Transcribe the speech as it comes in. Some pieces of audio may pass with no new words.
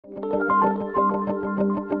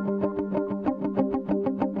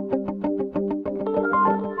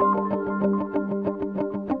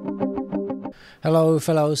Hello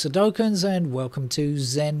fellow Sudokans and welcome to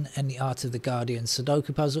Zen and the Art of the Guardian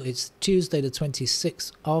Sudoku Puzzle. It's Tuesday the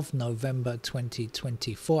 26th of November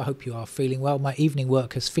 2024. I hope you are feeling well. My evening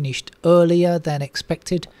work has finished earlier than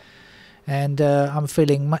expected and I'm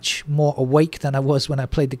feeling much more awake than I was when I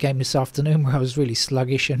played the game this afternoon, where I was really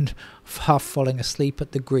sluggish and half falling asleep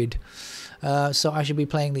at the grid. So I should be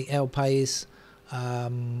playing the País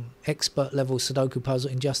expert level Sudoku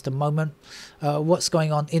puzzle in just a moment. What's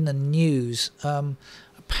going on in the news?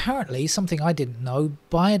 Apparently, something I didn't know,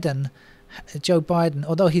 Joe Biden,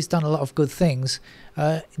 although he's done a lot of good things,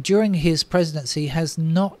 during his presidency has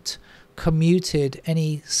not commuted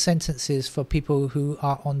any sentences for people who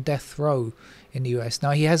are on death row in the US.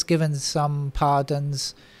 Now, he has given some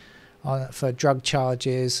pardons for drug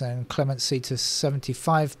charges and clemency to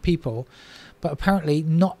 75 people, but apparently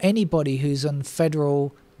not anybody who's on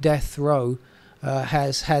federal death row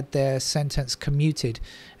has had their sentence commuted.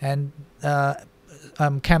 And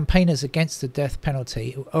campaigners against the death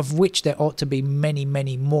penalty, of which there ought to be many,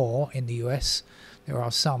 many more in the US, there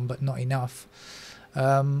are some but not enough,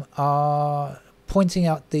 are pointing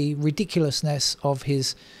out the ridiculousness of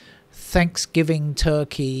his Thanksgiving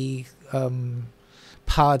turkey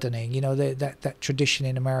pardoning. You know, that tradition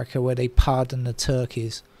in America where they pardon the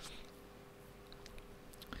turkeys.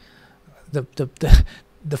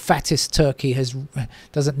 The fattest turkey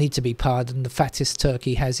doesn't need to be pardoned. The fattest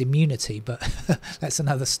turkey has immunity, but that's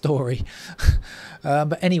another story.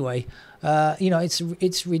 But anyway, you know,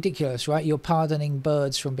 it's ridiculous, right? You're pardoning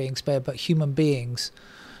birds from being spared, but human beings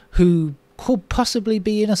who could possibly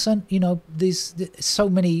be innocent. You know, so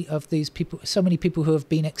many people who have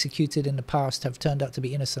been executed in the past have turned out to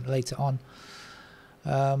be innocent later on.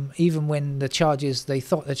 Even when they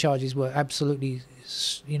thought the charges were absolutely,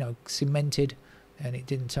 you know, cemented, and it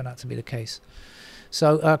didn't turn out to be the case.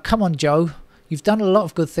 So come on, Joe, you've done a lot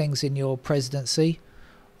of good things in your presidency.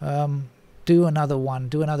 Do another one,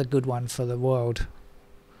 do another good one for the world.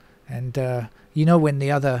 And you know, when the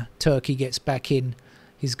other turkey gets back in,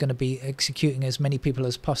 he's going to be executing as many people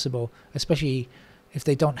as possible, especially if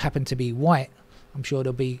they don't happen to be white. I'm sure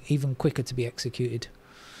they'll be even quicker to be executed.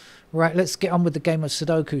 Right, let's get on with the game of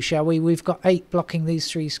Sudoku, shall we? We've got 8 blocking these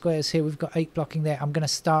 3 squares here. We've got 8 blocking there. I'm going to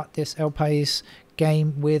start this El País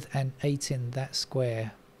game with an 8 in that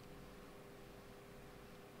square.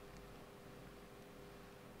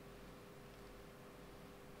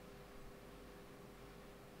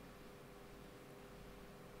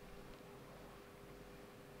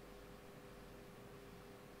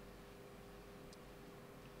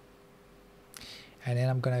 And then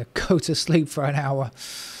I'm going to go to sleep for an hour.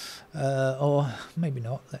 Or maybe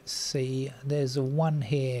not. Let's see. There's a 1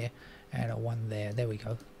 here and a 1 there. There we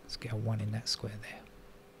go. Let's get a 1 in that square there.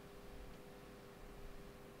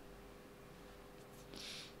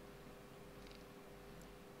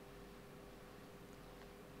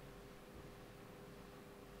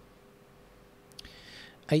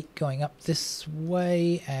 Eight going up this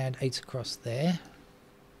way and 8 across there.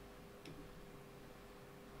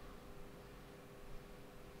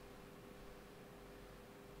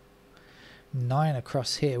 9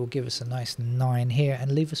 across here will give us a nice 9 here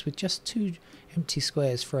and leave us with just 2 empty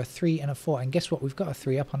squares for a 3 and a 4. And guess what? We've got a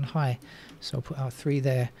 3 up on high. So I'll put our 3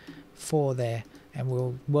 there, 4 there, and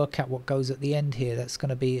we'll work out what goes at the end here. That's going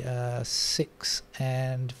to be 6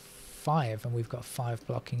 and 5, and we've got 5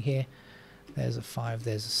 blocking here. There's a 5,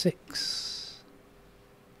 there's a 6.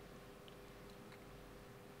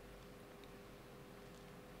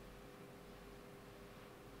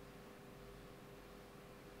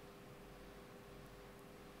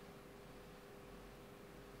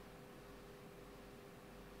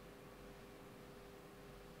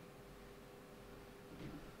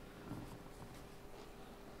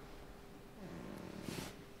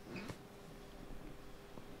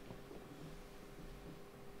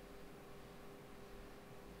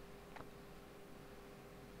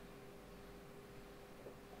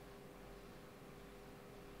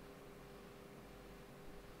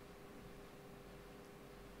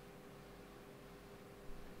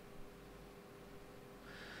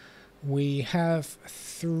 We have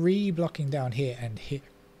 3 blocking down here and here,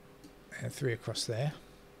 and 3 across there.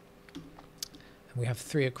 And we have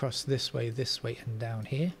 3 across this way, and down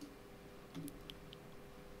here.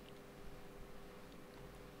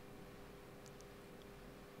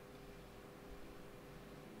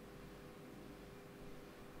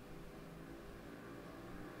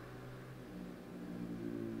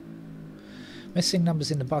 Missing numbers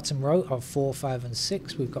in the bottom row are 4, 5 and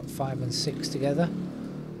 6. We've got 5 and 6 together.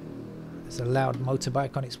 There's a loud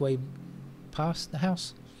motorbike on its way past the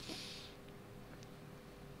house.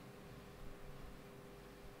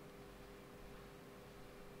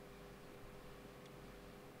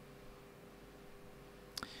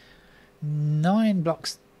 9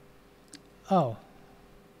 blocks. Oh,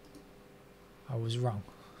 I was wrong.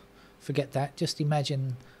 Forget that. Just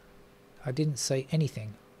imagine I didn't say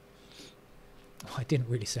anything. Well, I didn't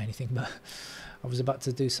really say anything, but I was about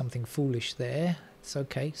to do something foolish there. It's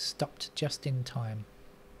okay. Stopped just in time.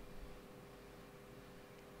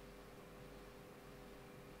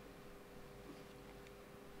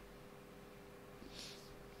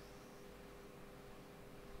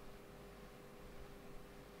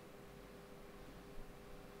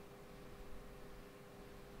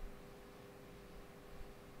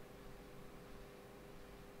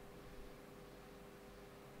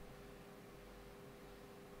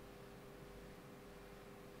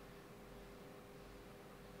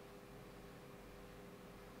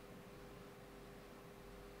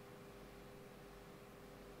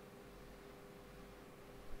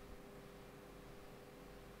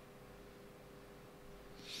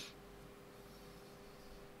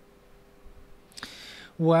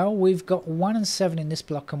 Well, we've got 1 and 7 in this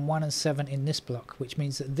block and 1 and 7 in this block, which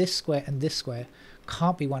means that this square and this square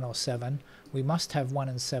can't be 1 or 7. We must have 1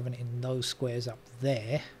 and 7 in those squares up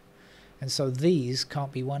there. And so these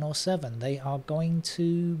can't be 1 or 7. They are going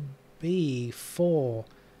to be 4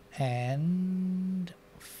 and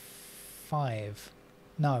 5.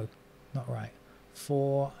 No, not right.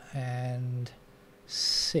 4 and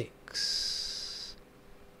 6.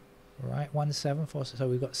 Right, 1, 7, 4, so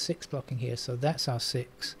we've got 6 blocking here, so that's our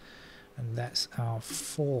 6 and that's our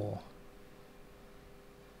 4.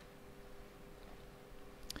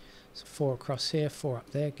 So 4 across here, 4 up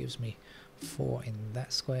there gives me 4 in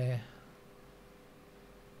that square.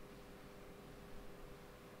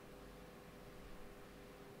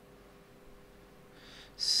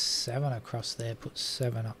 Seven across there puts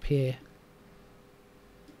 7 up here,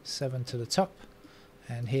 7 to the top.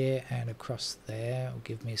 And here and across there will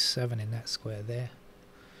give me 7 in that square there.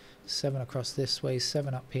 7 across this way,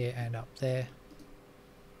 7 up here and up there.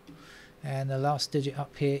 And the last digit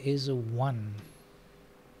up here is a 1.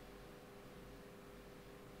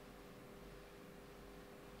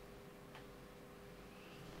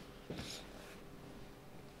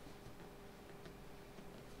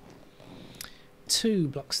 Two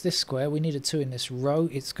blocks this square. We need a 2 in this row.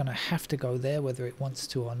 It's going to have to go there whether it wants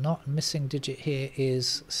to or not. Missing digit here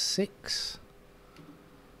is 6.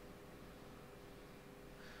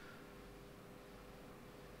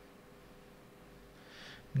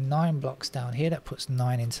 Nine blocks down here. That puts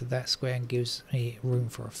 9 into that square and gives me room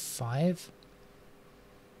for a 5.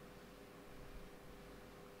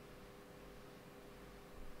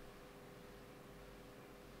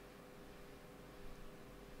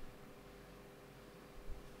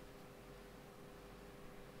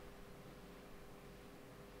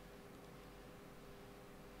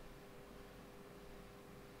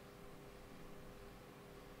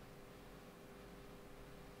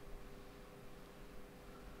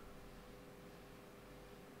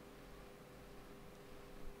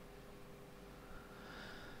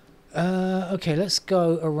 Okay, let's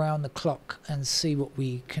go around the clock and see what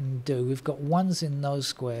we can do. We've got 1s in those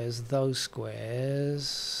squares,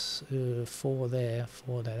 4 there,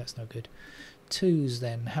 4 there, that's no good. 2s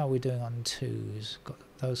then, how are we doing on 2s? Got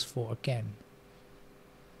those 4 again.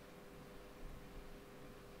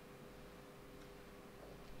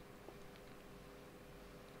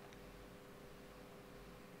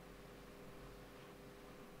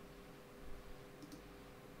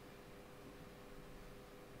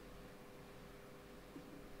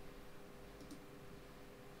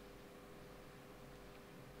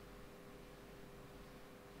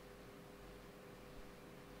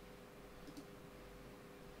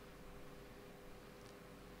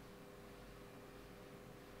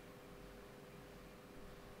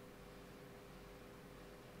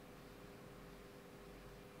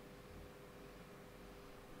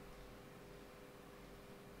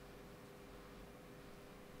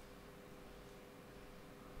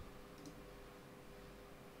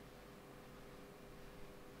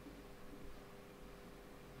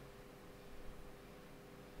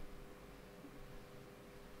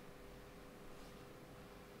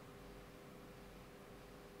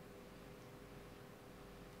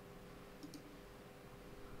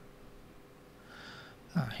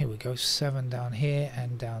 Here we go, 7 down here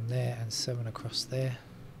and down there and 7 across there.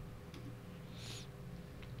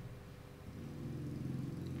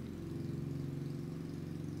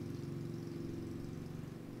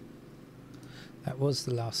 That was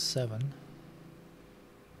the last 7.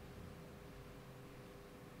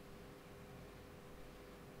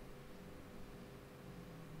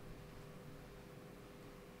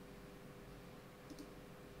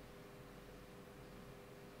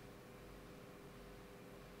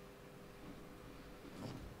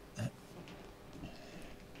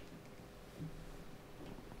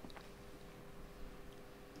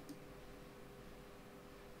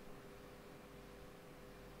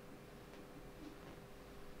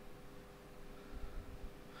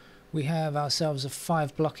 We have ourselves a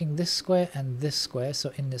 5 blocking this square and this square,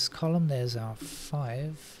 so in this column there's our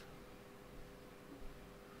 5.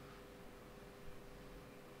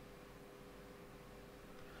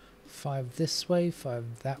 Five this way,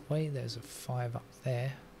 5 that way, there's a 5 up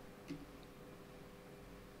there.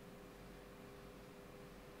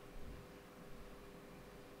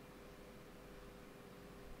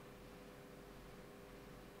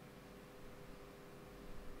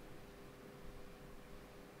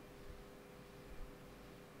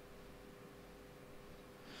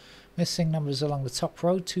 Missing numbers along the top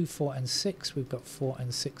row, 2, 4 and 6. We've got 4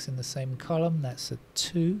 and 6 in the same column, that's a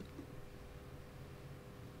 2.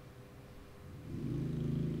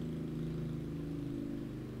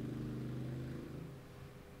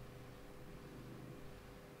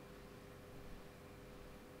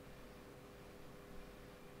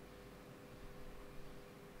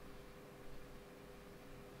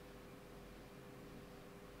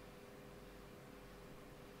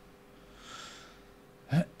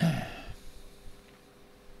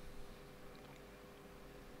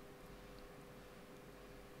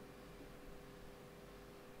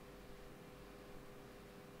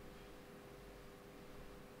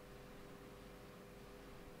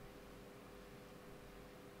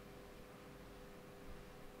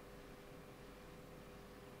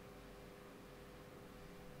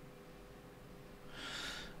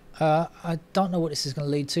 I don't know what this is going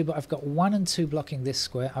to lead to, but I've got 1 and 2 blocking this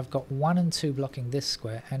square, I've got 1 and 2 blocking this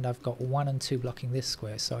square, and I've got 1 and 2 blocking this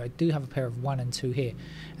square. So I do have a pair of 1 and 2 here,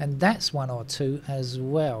 and that's 1 or 2 as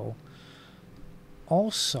well.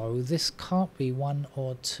 Also, this can't be 1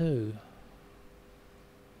 or 2.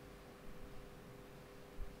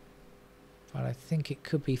 But I think it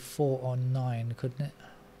could be 4 or 9, couldn't it?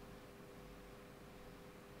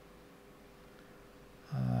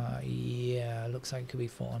 Yeah, looks like it could be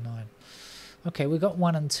 4 or 9. Okay, we've got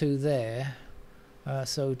 1 and 2 there.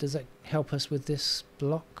 So does that help us with this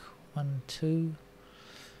block? 1, 2.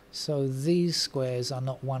 So these squares are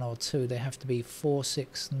not 1 or 2. They have to be 4,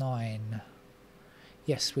 6, 9.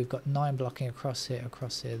 Yes, we've got 9 blocking across here,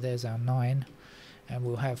 across here. There's our 9. And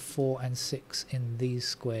we'll have 4 and 6 in these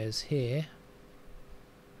squares here.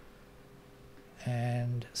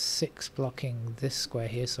 And 6 blocking this square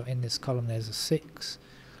here, so in this column there's a 6.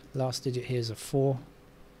 Last digit here is a 4.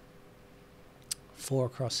 4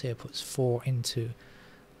 across here puts 4 into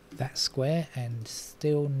that square, and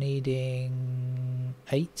still needing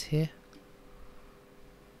 8 here.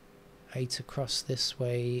 8 across this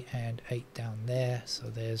way and 8 down there, so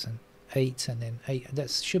there's an 8 and then 8. That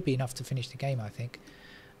should be enough to finish the game, I think.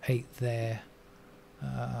 8 there.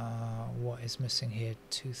 What is missing here?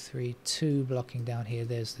 2, 3, 2 blocking down here.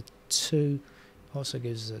 There's the 2. Also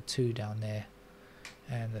gives us a 2 down there.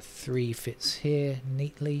 And the 3 fits here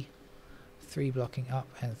neatly. 3 blocking up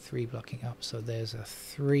and 3 blocking up. So there's a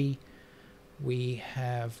 3. We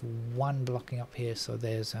have 1 blocking up here. So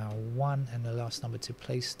there's our 1. And the last number to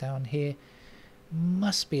place down here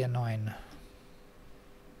must be a 9.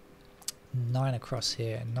 9 across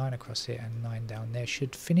here and 9 across here and 9 down there.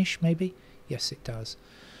 Should finish maybe? Yes, it does.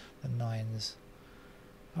 The 9s.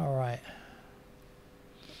 Alright.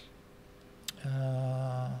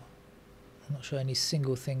 I'm not sure any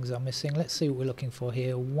single things are missing. Let's see what we're looking for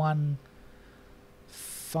here. 1,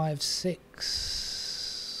 5,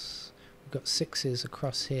 6. We've got 6s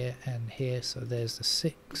across here and here, so there's the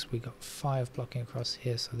 6. We've got 5 blocking across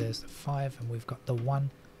here, so there's the 5. And we've got the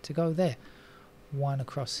 1 to go there. 1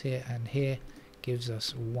 across here and here gives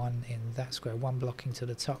us 1 in that square. 1 blocking to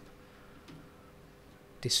the top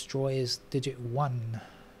destroys digit 1.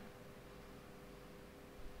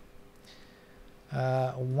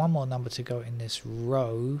 One more number to go in this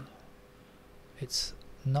row. It's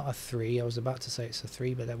not a 3. I was about to say it's a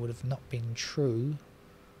 3, but that would have not been true.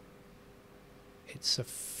 It's a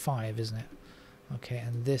 5, isn't it? Okay,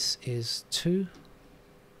 and this is 2.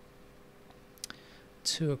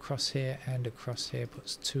 2 across here and across here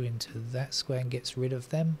puts 2 into that square and gets rid of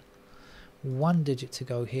them. 1 digit to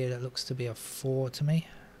go here. That looks to be a 4 to me.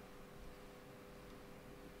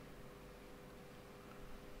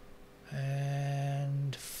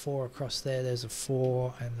 And 4 across there. There's a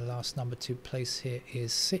 4, and the last number to place here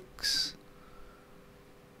is 6.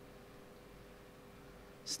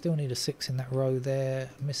 Still need a 6 in that row there.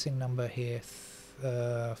 Missing number here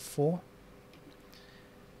 4.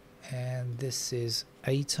 And this is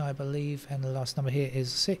 8, I believe, and the last number here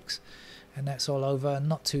is 6. And that's all over.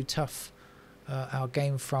 Not too tough. Our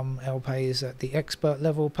game from País at the expert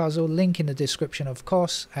level puzzle. Link in the description, of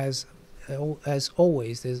course. As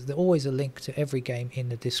always, there's always a link to every game in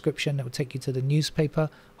the description that will take you to the newspaper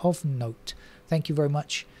of note. Thank you very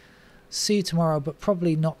much. See you tomorrow, but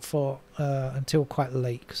probably not for until quite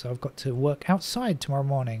late, because I've got to work outside tomorrow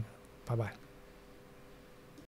morning. Bye bye.